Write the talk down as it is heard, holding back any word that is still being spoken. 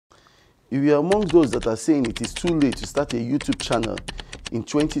If you are among those that are saying it is too late to start a YouTube channel in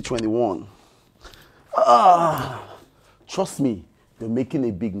 2021, trust me, you're making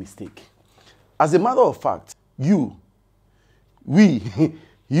a big mistake. As a matter of fact, you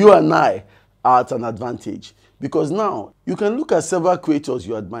and I are at an advantage, because now you can look at several creators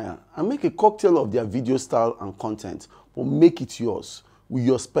you admire and make a cocktail of their video style and content, but make it yours with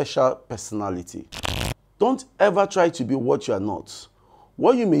your special personality. Don't ever try to be what you are not.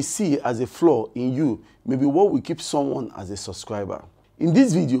 What you may see as a flaw in you may be what will keep someone as a subscriber. In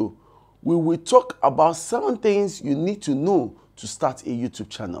this video, we will talk about 7 things you need to know to start a YouTube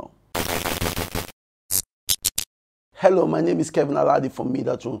channel. Hello, my name is Kevin Aladi from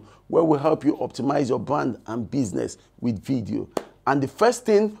Medatron, where we help you optimize your brand and business with video. And the first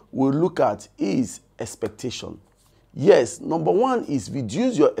thing we'll look at is expectation. Yes, number 1 is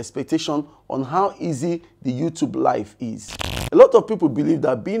reduce your expectation on how easy the YouTube life is. A lot of people believe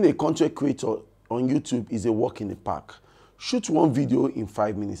that being a content creator on YouTube is a walk in the park. Shoot one video in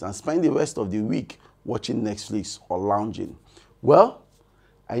 5 minutes and spend the rest of the week watching Netflix or lounging. Well,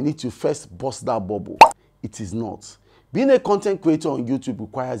 I need to first bust that bubble. It is not. Being a content creator on YouTube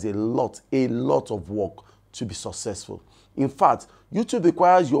requires a lot of work to be successful. In fact, YouTube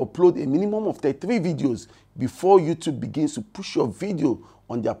requires you upload a minimum of 33 videos before YouTube begins to push your video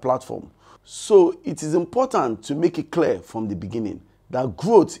on their platform. So it is important to make it clear from the beginning that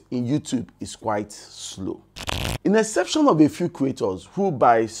growth in YouTube is quite slow. In exception of a few creators who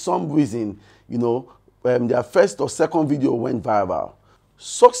by some reason, their first or second video went viral,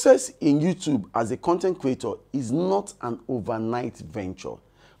 success in YouTube as a content creator is not an overnight venture.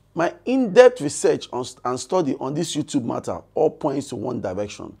 My in-depth research and study on this YouTube matter all points to one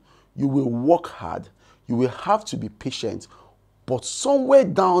direction. You will work hard, you will have to be patient, but somewhere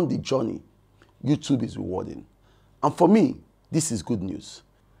down the journey, YouTube is rewarding. And for me, this is good news.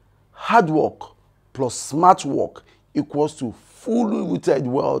 Hard work plus smart work equals to fully rooted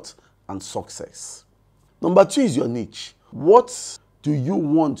wealth and success. Number 2 is your niche. What do you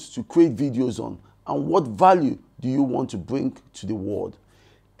want to create videos on, and what value do you want to bring to the world?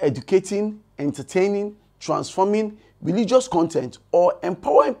 Educating, entertaining, transforming, religious content, or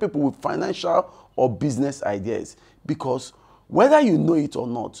empowering people with financial or business ideas. Because whether you know it or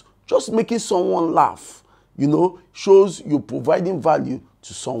not, just making someone laugh, shows you're providing value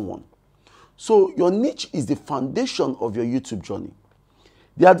to someone. So your niche is the foundation of your YouTube journey.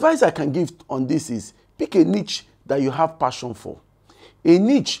 The advice I can give on this is pick a niche that you have passion for, a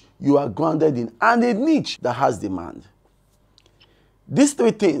niche you are grounded in, and a niche that has demand. These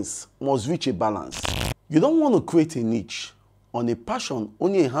 3 things must reach a balance. You don't want to create a niche on a passion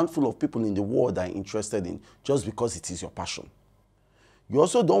only a handful of people in the world are interested in just because it is your passion. You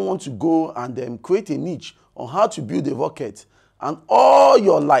also don't want to go and create a niche on how to build a rocket, and all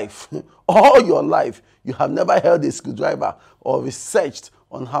your life, you have never held a screwdriver or researched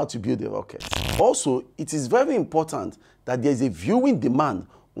on how to build a rocket. Also, it is very important that there is a viewing demand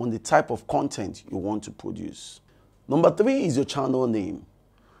on the type of content you want to produce. Number 3 is your channel name.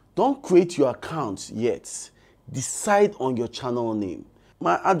 Don't create your account yet. Decide on your channel name.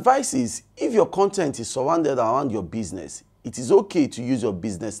 My advice is, if your content is surrounded around your business, it is okay to use your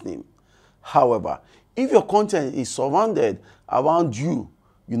business name. However, if your content is surrounded around you,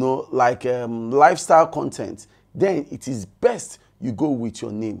 like lifestyle content, then it is best you go with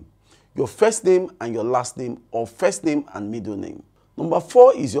your name. Your first name and your last name, or first name and middle name. Number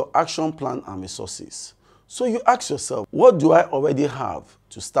 4 is your action plan and resources. So you ask yourself, what do I already have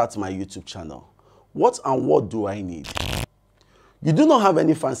to start my YouTube channel? What do I need? You do not have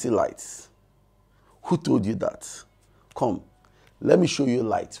any fancy lights. Who told you that? Come, let me show you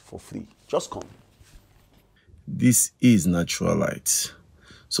light for free. Just come. This is natural light.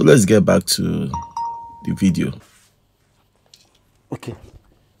 So let's get back to the video. Okay,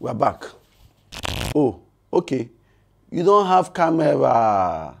 we're back. Oh, okay. You don't have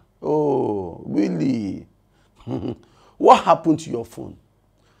camera. Oh, really? What happened to your phone?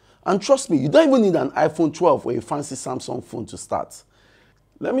 And trust me, you don't even need an iPhone 12 or a fancy Samsung phone to start.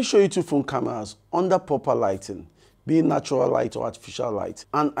 Let me show you 2 phone cameras under proper lighting, being natural light or artificial light,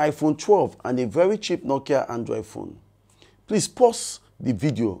 an iPhone 12 and a very cheap Nokia Android phone. Please pause the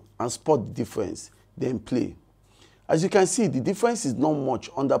video and spot the difference, then play. As you can see, the difference is not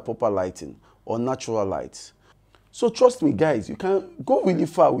much under proper lighting or natural light. So trust me guys, you can go really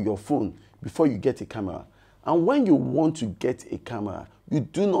far with your phone before you get a camera. And when you want to get a camera, you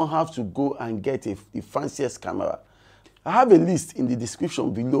do not have to go and get the fanciest camera. I have a list in the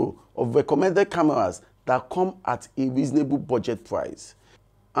description below of recommended cameras that come at a reasonable budget price.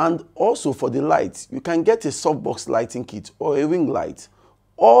 And also for the lights, you can get a SoftBox lighting kit or a ring light,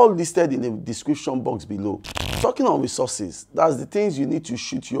 all listed in the description box below. Talking on resources, that's the things you need to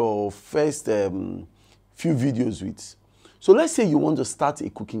shoot your first few videos with. So let's say you want to start a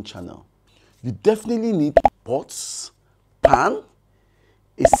cooking channel. You definitely need pots, pan,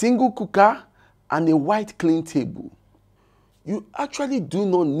 a single cooker, and a white clean table. You actually do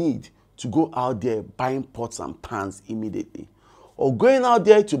not need to go out there buying pots and pans immediately, or going out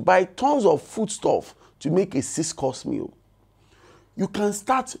there to buy tons of food stuff to make a 6-course meal. You can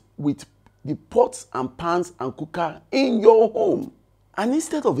start with the pots and pans and cooker in your home. And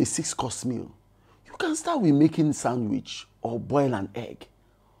instead of a 6-course meal, you can start with making sandwich or boil an egg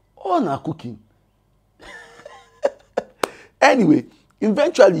or not cooking. Anyway,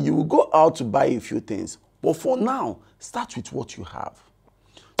 eventually you will go out to buy a few things, but for now, start with what you have.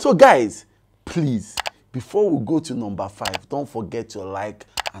 So guys, please, before we go to number 5, don't forget to like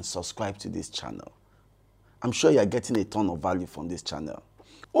and subscribe to this channel. I'm sure you're getting a ton of value from this channel.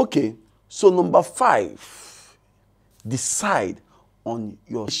 Okay, so number 5, decide on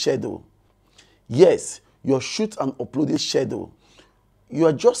your schedule. Yes, your shoot and uploading schedule. You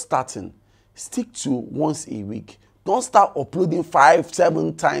are just starting. Stick to once a week. Don't start uploading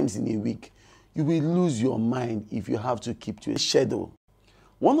 5-7 times in a week. You will lose your mind if you have to keep to a schedule.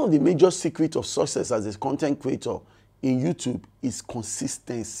 One of the major secrets of success as a content creator in YouTube is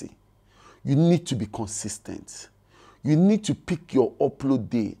consistency. You need to be consistent. You need to pick your upload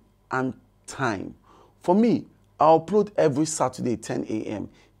day and time. For me, I upload every Saturday 10 a.m.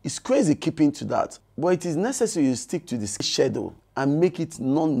 It's crazy keeping to that, but it is necessary you stick to the schedule and make it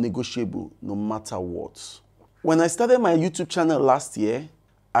non-negotiable no matter what. When I started my YouTube channel last year,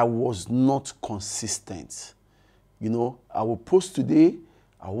 I was not consistent. You know, I will post today,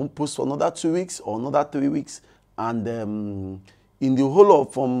 I won't post for another 2 weeks or another 3 weeks, and in the whole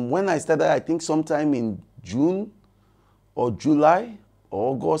of, from when I started, I think sometime in June or July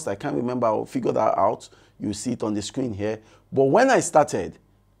or August, I can't remember, I'll figure that out. You see it on the screen here. But when I started,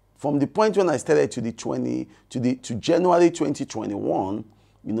 from the point when I started to January 2021,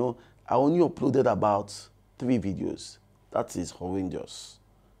 you know, I only uploaded about 3 videos. That is horrendous.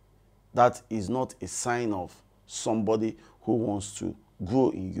 That is not a sign of somebody who wants to grow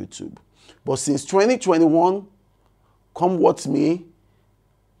in YouTube. But since 2021, come what may,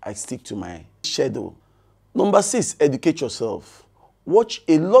 I stick to my schedule. Number 6, educate yourself. Watch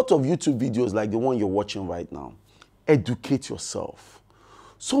a lot of YouTube videos like the one you're watching right now. Educate yourself.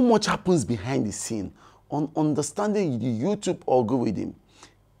 So much happens behind the scene on understanding the YouTube algorithm,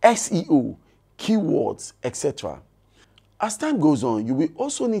 SEO, keywords, etc. As time goes on, you will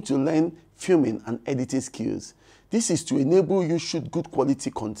also need to learn filming and editing skills. This is to enable you shoot good quality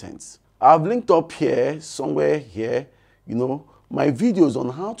content. I've linked up here, somewhere here, you know, my videos on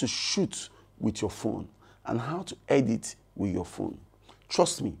how to shoot with your phone and how to edit with your phone.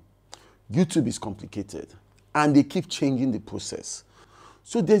 Trust me, YouTube is complicated and they keep changing the process.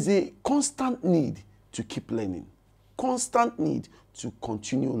 So there's a constant need to keep learning, constant need to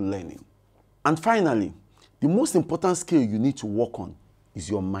continue learning. And finally, the most important skill you need to work on is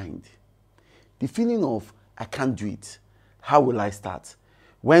your mind. The feeling of, I can't do it. How will I start?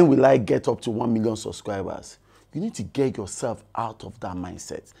 When will I get up to 1 million subscribers? You need to get yourself out of that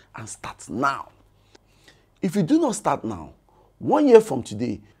mindset and start now. If you do not start now, 1 year from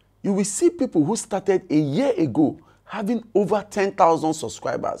today, you will see people who started a year ago having over 10,000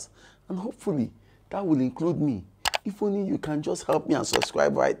 subscribers. And hopefully, that will include me. If only you can just help me and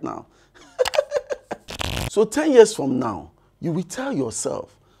subscribe right now. So 10 years from now, you will tell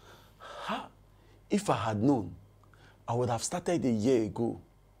yourself, if I had known, I would have started a year ago.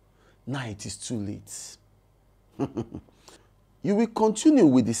 Now it is too late. You will continue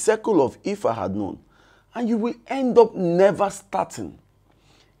with the circle of if I had known, and you will end up never starting.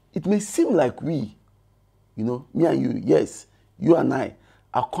 It may seem like we, you know, me and you, yes, you and I,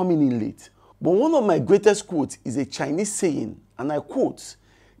 are coming in late. But one of my greatest quotes is a Chinese saying, and I quote,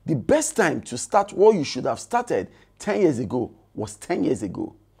 the best time to start what you should have started 10 years ago was 10 years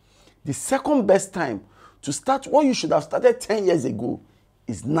ago. The second best time to start what you should have started 10 years ago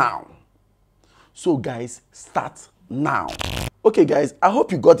is now. So guys, start now. Okay guys, I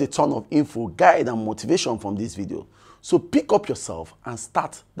hope you got a ton of info, guide and motivation from this video. So pick up yourself and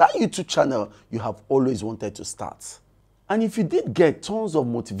start that YouTube channel you have always wanted to start. And if you did get tons of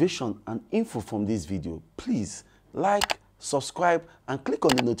motivation and info from this video, please like, subscribe and click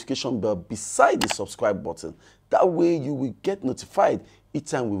on the notification bell beside the subscribe button. That way you will get notified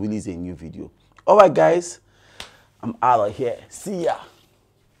each time we release a new video. Alright guys, I'm out of here. See ya.